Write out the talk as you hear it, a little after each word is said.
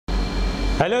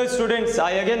Hello students,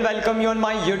 I again welcome you on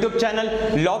my YouTube channel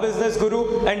Law Business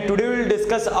Guru and today we will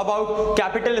discuss about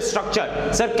capital structure.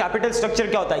 Sir, capital structure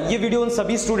क्या होता है? ये video उन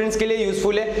सभी students के लिए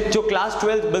useful है जो क्लास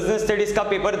 12 बिजनेस स्टडीज का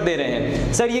पेपर दे रहे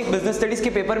हैं. सर, ये बिजनेस स्टडीज के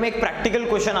पेपर में एक प्रैक्टिकल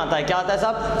क्वेश्चन आता है. क्या आता है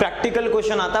साहब? प्रैक्टिकल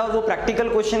क्वेश्चन आता है और वो प्रैक्टिकल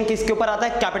क्वेश्चन किसके ऊपर आता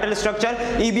है? कैपिटल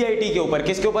स्ट्रक्चर EBIT के ऊपर.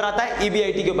 किसके ऊपर आता है?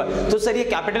 EBIT के ऊपर. तो सर, ये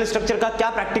कैपिटल स्ट्रक्चर का क्या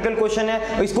प्रैक्टिकल क्वेश्चन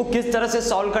है, इसको किस तरह से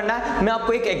सॉल्व करना है, मैं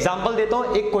आपको एक एग्जांपल देता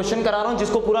हूं, एक क्वेश्चन करा रहा हूं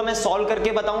जिसको पूरा मैं सॉल्व करके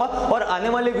बताऊंगा और आने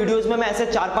वाले वीडियोस में मैं ऐसे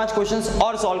 4-5 क्वेश्चंस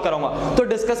और सॉल्व कराऊंगा. तो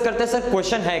डिस्कस करते हैं. सर,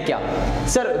 क्वेश्चन है क्या?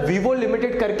 सर, वीवो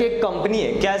लिमिटेड करके एक कंपनी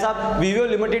है. क्या है साहब? वीवो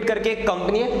लिमिटेड करके एक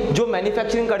कंपनी है जो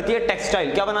मैन्युफैक्चरिंग करती है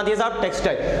टेक्सटाइल. क्या बनाती है साहब?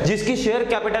 टेक्सटाइल. जिसकी शेयर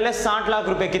कैपिटल है 60 लाख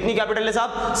रुपए. कितनी कैपिटल है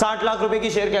साहब? 60 लाख रुपए की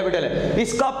शेयर कैपिटल है.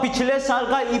 इसका पिछले साल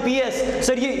का ईपीएस.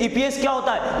 सर, ये ईपीएस क्या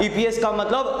होता है? ईपीएस का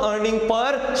मतलब अर्निंग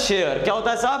पर शेयर. क्या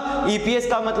होता है साहब? ईपीएस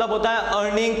का मतलब होता है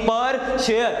अर्निंग पर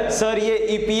शेयर. सर, ये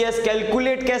ईपीएस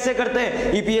कैलकुलेट कैसे करते हैं?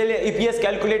 ईपीएस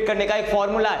कैलकुलेट करने का एक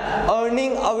फॉर्मूला है,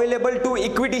 earning available to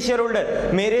equity share holder.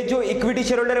 मेरे जो इक्विटी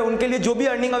शेयर होल्डर है उनके लिए जो भी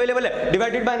अर्निंग अवेलेबल है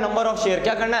divided by number of share.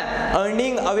 क्या करना है?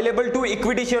 Earning available to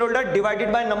equity share holder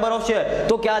divided by number of share.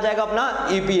 तो क्या आ जाएगा अपना?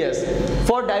 ईपीएस.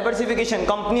 फॉर डाइवर्सिफिकेशन,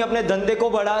 कंपनी अपने धंधे को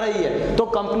बढ़ा रही है तो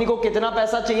कंपनी को कितना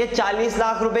पैसा चाहिए? 40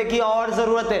 लाख रुपए की और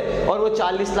जरूरत है. और वो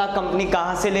 40 लाख कंपनी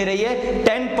कहां से ले रही है?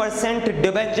 10%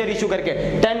 डिबेंचर इशू करके.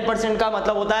 10% का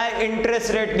मतलब होता है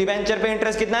इंटरेस्ट रेट. डिबेंचर पे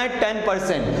इंटरेस्ट कितना है?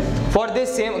 10%. For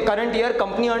this same current year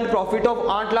company earn profit of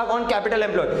 8 lakh on capital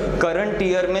employed. Current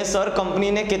year में सर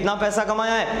कंपनी ने कितना पैसा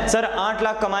कमाया है? सर, 8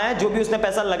 लाख कमाया है. जो भी उसने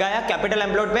पैसा लगाया कैपिटल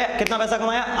एम्प्लॉयड पे, कितना पैसा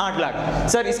कमाया? 8 लाख.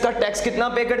 सर, इसका टैक्स कितना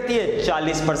पे करती है?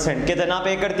 40%. कितना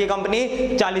पे करती है company?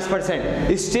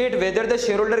 40%. State whether the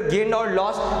share holder gain और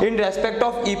loss in respect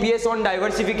of EPS on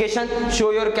diversification.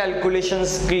 Show your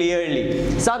calculations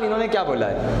clearly. साहब, इन्होंने क्या बोला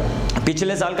है?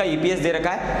 पिछले साल का ईपीएस दे रखा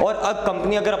है और अब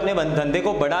कंपनी अगर अपने धंधे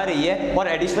को बढ़ा रही है और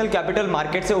एडिशनल कैपिटल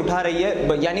मार्केट से उठा रही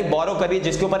है, यानी बोरो कर रही है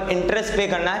जिसके ऊपर इंटरेस्ट पे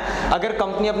करना है. अगर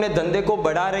कंपनी अपने धंधे को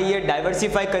बढ़ा रही है,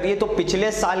 डाइवर्सिफाई कर रही है, तो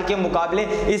पिछले साल के मुकाबले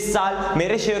इस साल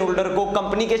मेरे शेयर होल्डर को,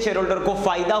 कंपनी के शेयर होल्डर को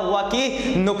फायदा हुआ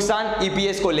कि नुकसान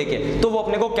ईपीएस को लेके, तो वो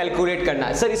अपने को कैलकुलेट करना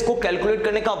है. सर, इसको कैलकुलेट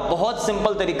करने का बहुत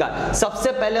सिंपल तरीका है.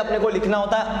 सबसे पहले अपने को लिखना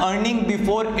होता है earning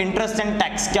before interest and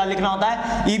tax. क्या लिखना होता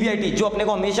है? ईबीआईटी, जो अपने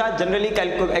को हमेशा जनरली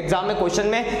एग्जाम में क्वेश्चन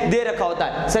में दे रखा होता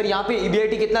है. सर, यहाँ पे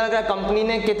ईबीआईटी कितना लग रहा है? कंपनी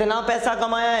ने कितना पैसा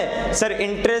कमाया है? सर,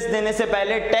 इंटरेस्ट देने से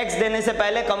पहले, टैक्स देने से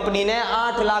पहले कंपनी ने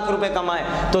 8 लाख रुपए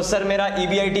कमाए. तो सर, मेरा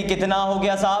ईबीआईटी कितना हो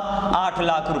गया साहब? 8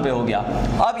 लाख रुपए हो गया.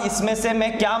 अब इसमें से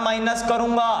मैं क्या माइनस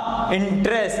करूंगा?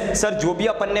 इंटरेस्ट. सर, जो भी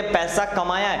अपन ने पैसा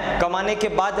कमाया है, कमाने के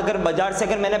बाद अगर बाजार से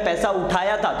अगर मैंने पैसा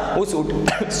उठाया था,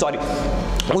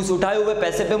 उस उठाए हुए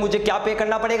पैसे पे मुझे क्या पे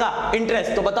करना पड़ेगा?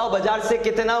 इंटरेस्ट. तो बताओ बाजार से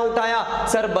कितना उठाया?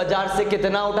 सर, बाजार से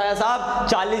कितना उठाया साहब?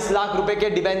 40 लाख रुपए के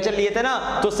डिबेंचर लिए थे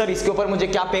ना, तो सर इसके ऊपर मुझे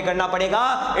क्या पे करना पड़ेगा?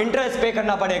 इंटरेस्ट पे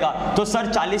करना पड़ेगा. तो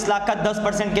सर 40 लाख का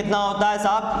 10% कितना होता है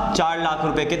साहब? 4 लाख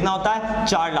रुपए. कितना होता है?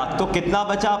 4 लाख. तो कितना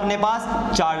बचा अपने पास?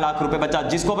 4 लाख रुपए बचा,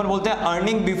 जिसको अपन बोलते हैं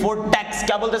अर्निंग बिफोर टैक्स.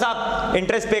 क्या बोलते हैं साहब?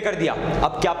 इंटरेस्ट पे कर दिया.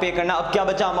 अब क्या पे करना? अब क्या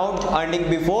बचा अमाउंट? Earning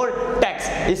before tax.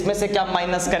 इसमें से क्या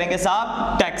माइनस करेंगे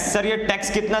साहब? टैक्स. सर, ये टैक्स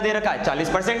कितना दे रखा है?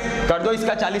 40%. कर दो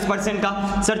इसका 40%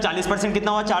 का. सर, 40%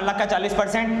 कितना हुआ? 4 लाख का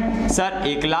 40%. सर,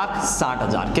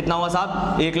 1,60,000. कितना हुआ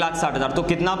साहब? 1,60,000. तो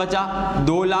कितना बचा?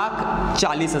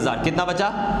 2,40,000. कितना बचा?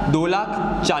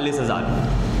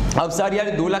 2,40,000. अब सर यार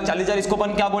 2,40,000 इसको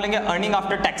अपन क्या बोलेंगे? Earning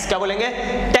after tax. क्या बोलेंगे?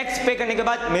 टैक्स पे करने के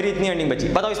बाद मेरी इतनी अर्निंग बची.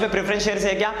 बताओ इसमें प्रेफरेंस शेयर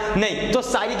है क्या? नहीं. तो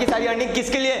सारी की सारी अर्निंग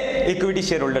किसके लिए? इक्विटी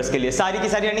शेयर होल्डर्स के लिए. सारी की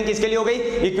सारी अर्निंग किसके लिए हो गई?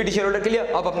 इक्विटी शेयर होल्डर के लिए.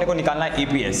 अब अपने को निकालना है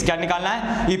ईपीएस. क्या निकालना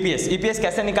है? ईपीएस. ईपीएस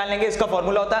कैसे निकालेंगे? इसका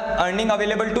फॉर्मूला होता है earning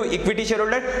available to equity share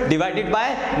holder divided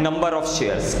by number of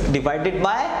shares. Divided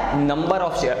by number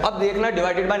of share. अब देखना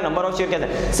divided by number of share कैसे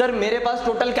है. सर, मेरे पास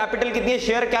टोटल कैपिटल कितनी है?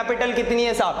 शेयर कैपिटल कितनी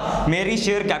है साहब? मेरी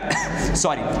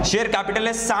शेयर कैपिटल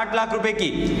है 60 लाख रुपए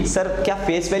की. सर, क्या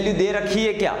फेस वैल्यू दे रखी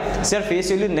है क्या? सर,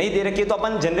 फेस वैल्यू नहीं दे रखी है तो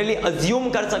अपन जनरली अज्यूम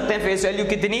कर सकते हैं फेस वैल्यू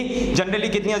कितनी, जनरली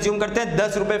कितनी अज्यूम करते हैं?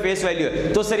 10 रुपए फेस वैल्यू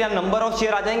है. तो सर, यहाँ नंबर ऑफ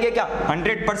शेयर आ जाएंगे क्या?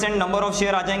 100% नंबर ऑफ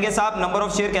शेयर आ जाएंगे साहब. नंबर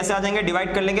ऑफ शेयर कैसे आ जाएंगे?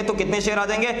 डिवाइड कर लेंगे तो कितने शेयर आ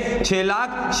जाएंगे? 6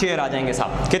 लाख शेयर आ जाएंगे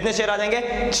साहब. कितने शेयर आ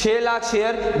जाएंगे? 6 लाख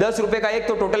शेयर. 10 रुपए का एक,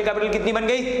 तो टोटल कैपिटल कितनी बन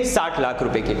गई? 60 लाख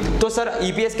रुपए की. तो सर,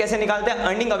 ईपीएस कैसे निकालते हैं?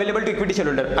 Earning available to equity share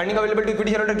holder. Earning available to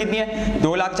equity share holder कितनी है?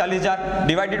 2,40,000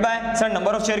 divide divided by sir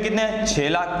number of share कितने हैं 6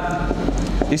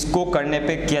 लाख, इसको करने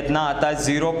पे कितना आता है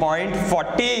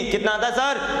 0.40, कितना आता है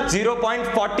सर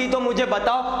 0.40। तो मुझे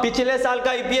बताओ पिछले साल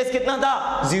का ईपीएस कितना था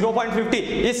 0.50,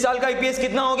 इस साल का ईपीएस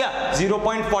कितना हो गया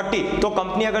 0.40। तो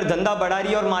कंपनी अगर धंधा बढ़ा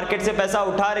रही है और मार्केट से पैसा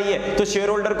उठा रही है तो शेयर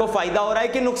होल्डर को फायदा हो रहा है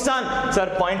कि नुकसान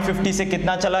सर 0.50 से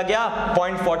कितना चला गया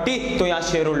 0.40, तो यहाँ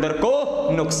शेयर होल्डर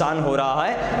को नुकसान हो रहा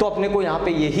है। तो अपने को यहाँ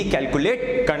पे यही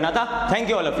कैलकुलेट करना था। Thank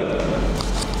you all of you.